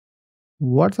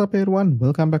What's up everyone,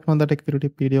 welcome back to another tech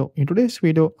video. In today's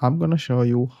video I'm going to show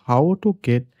you how to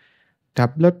get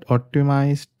tablet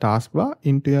optimized taskbar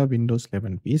into your Windows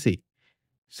 11 PC.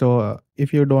 So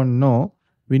if you don't know,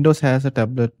 Windows has a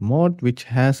tablet mode which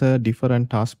has a different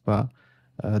taskbar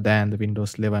than the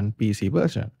Windows 11 PC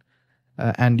version.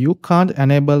 And you can't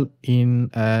enable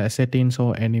in settings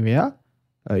or anywhere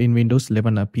in Windows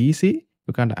 11 PC.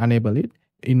 You can't enable it.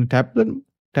 In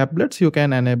tablets you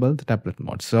can enable the tablet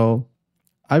mode. So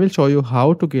I will show you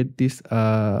how to get this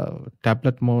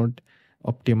tablet mode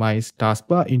optimized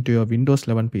taskbar into your Windows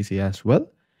 11 PC as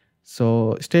well.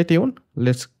 So stay tuned.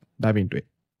 Let's dive into it.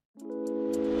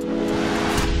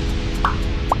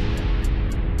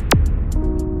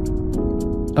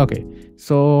 Okay,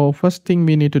 so first thing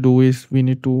we need to do is we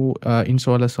need to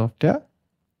install a software,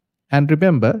 and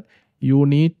remember you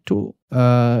need to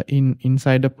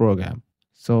inside the program.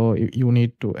 So you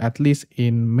need to at least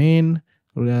in main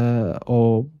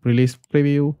or release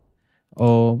preview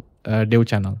or dev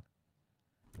channel,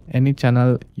 any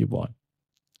channel you want.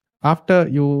 After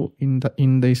you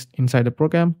inside the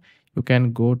program, you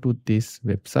can go to this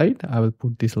website. I will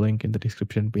put this link in the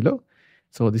description below.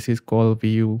 So this is called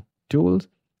vivetool,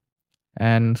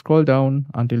 and scroll down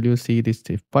until you see this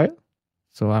zip file.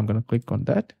 So I'm going to click on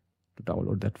that to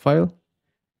download that file.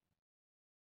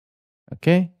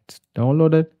 Okay, it's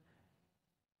downloaded.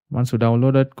 Once you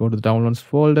download it, go to the downloads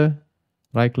folder,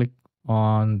 right click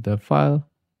on the file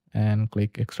and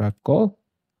click extract all.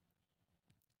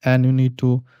 And you need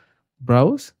to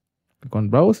browse, click on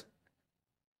browse.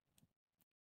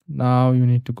 Now you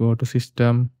need to go to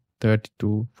system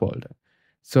 32 folder.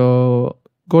 So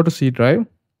go to C drive,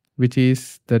 which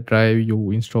is the drive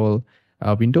you install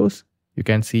Windows. You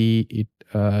can see it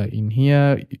in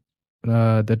here.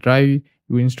 The drive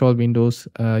you install Windows,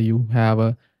 you have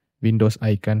a Windows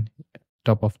icon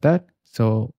top of that.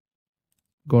 So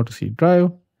go to C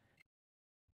drive.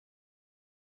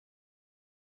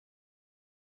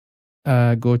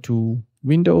 Go to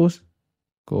Windows,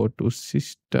 go to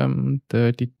system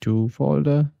 32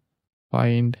 folder,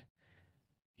 find,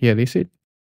 here is it,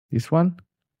 this one,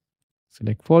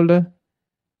 select folder,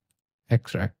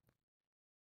 extract,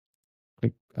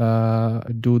 click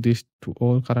do this to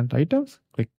all current items,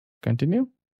 click continue.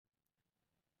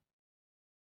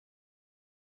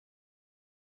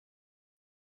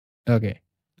 Okay,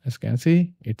 as you can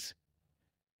see, it's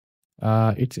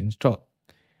installed.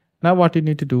 Now what you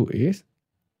need to do is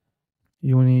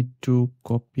you need to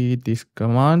copy this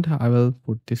command. I will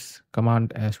put this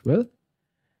command as well.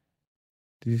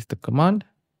 This is the command.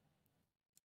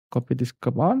 Copy this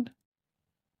command,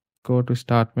 go to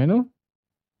start menu,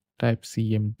 type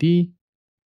cmd,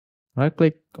 right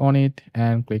click on it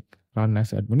and click run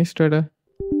as administrator.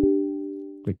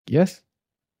 Click yes.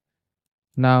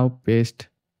 Now paste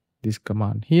this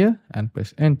command here and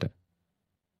press enter.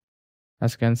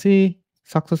 As you can see,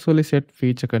 successfully set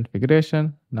feature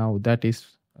configuration. Now that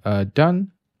is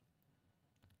done.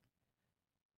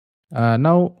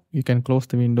 Now you can close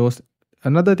the windows.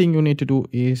 Another thing you need to do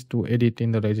is to edit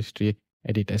in the registry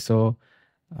editor. So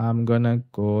I'm gonna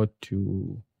go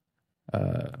to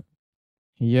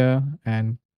here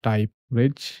and type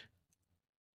registry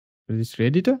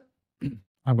editor.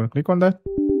 I'm gonna click on that.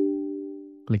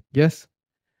 Click yes.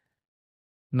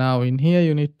 Now in here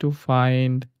you need to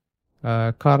find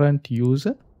current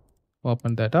user,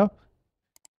 open that up,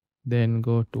 then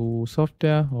go to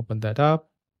software, open that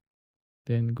up,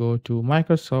 then go to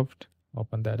Microsoft,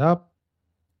 open that up.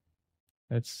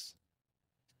 Let's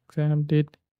exempt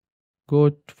it. Go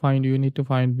to find, you need to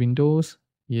find Windows,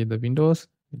 here the Windows,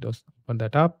 open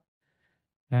that up,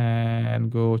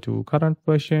 and go to current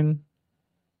version,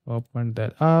 open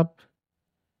that up.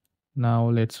 Now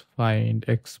let's find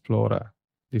Explorer,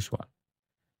 this one.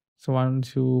 So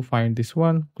once you find this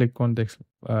one, click on the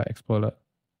Explorer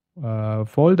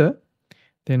folder.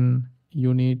 Then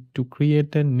you need to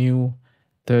create a new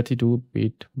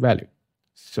 32-bit value.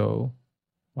 So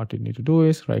what you need to do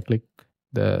is right click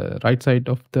the right side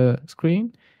of the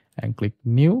screen and click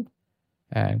new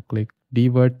and click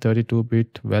dword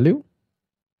 32-bit value.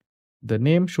 The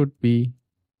name should be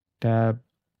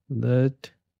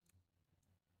Tablet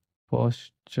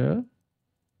Posture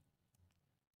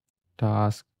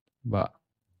Taskbar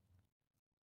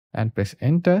and press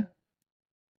enter.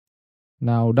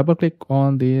 Now double click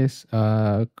on this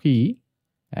key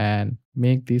and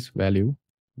make this value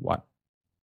 1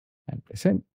 and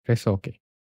press OK.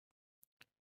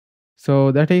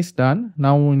 So that is done.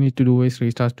 Now we need to do is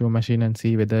restart your machine and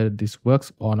see whether this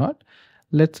works or not.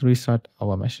 Let's restart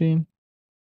our machine.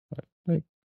 Right,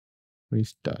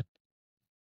 restart.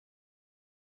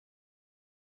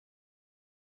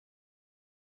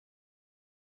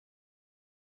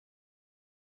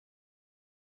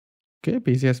 Okay,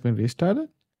 PC has been restarted.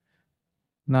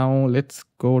 Now let's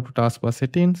go to taskbar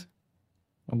settings.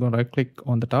 I'm going to right click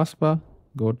on the taskbar,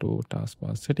 go to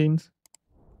taskbar settings.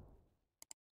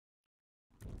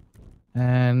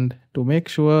 And to make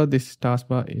sure this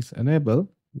taskbar is enabled,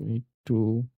 we need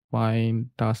to find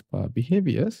taskbar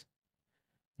behaviors.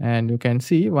 And you can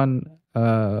see one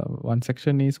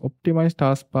section is optimized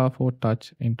taskbar for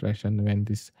touch interaction when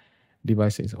this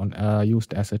device is on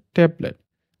used as a tablet.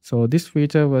 So this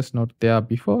feature was not there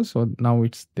before, so now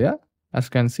it's there. As you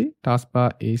can see,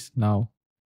 taskbar is now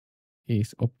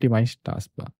is optimized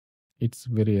taskbar. It's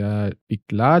very bit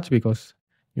large because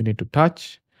you need to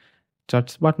touch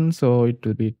button, so it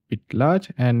will be a bit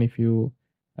large. And if you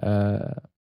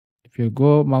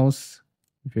go mouse,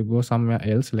 if you go somewhere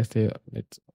else, let's say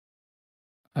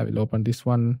I will open this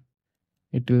one,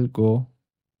 it will go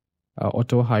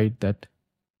auto hide that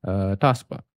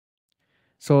taskbar.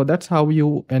 So that's how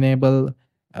you enable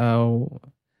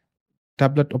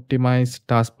tablet optimized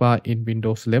taskbar in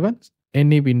Windows 11,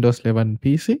 any Windows 11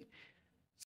 PC.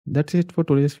 That's it for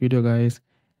today's video, guys.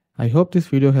 I hope this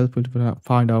video helpful to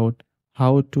find out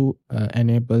how to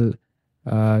enable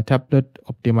tablet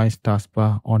optimized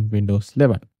taskbar on Windows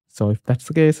 11. So if that's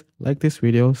the case, like this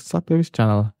video, subscribe this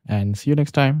channel, and see you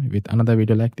next time with another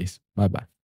video like this. Bye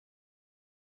bye.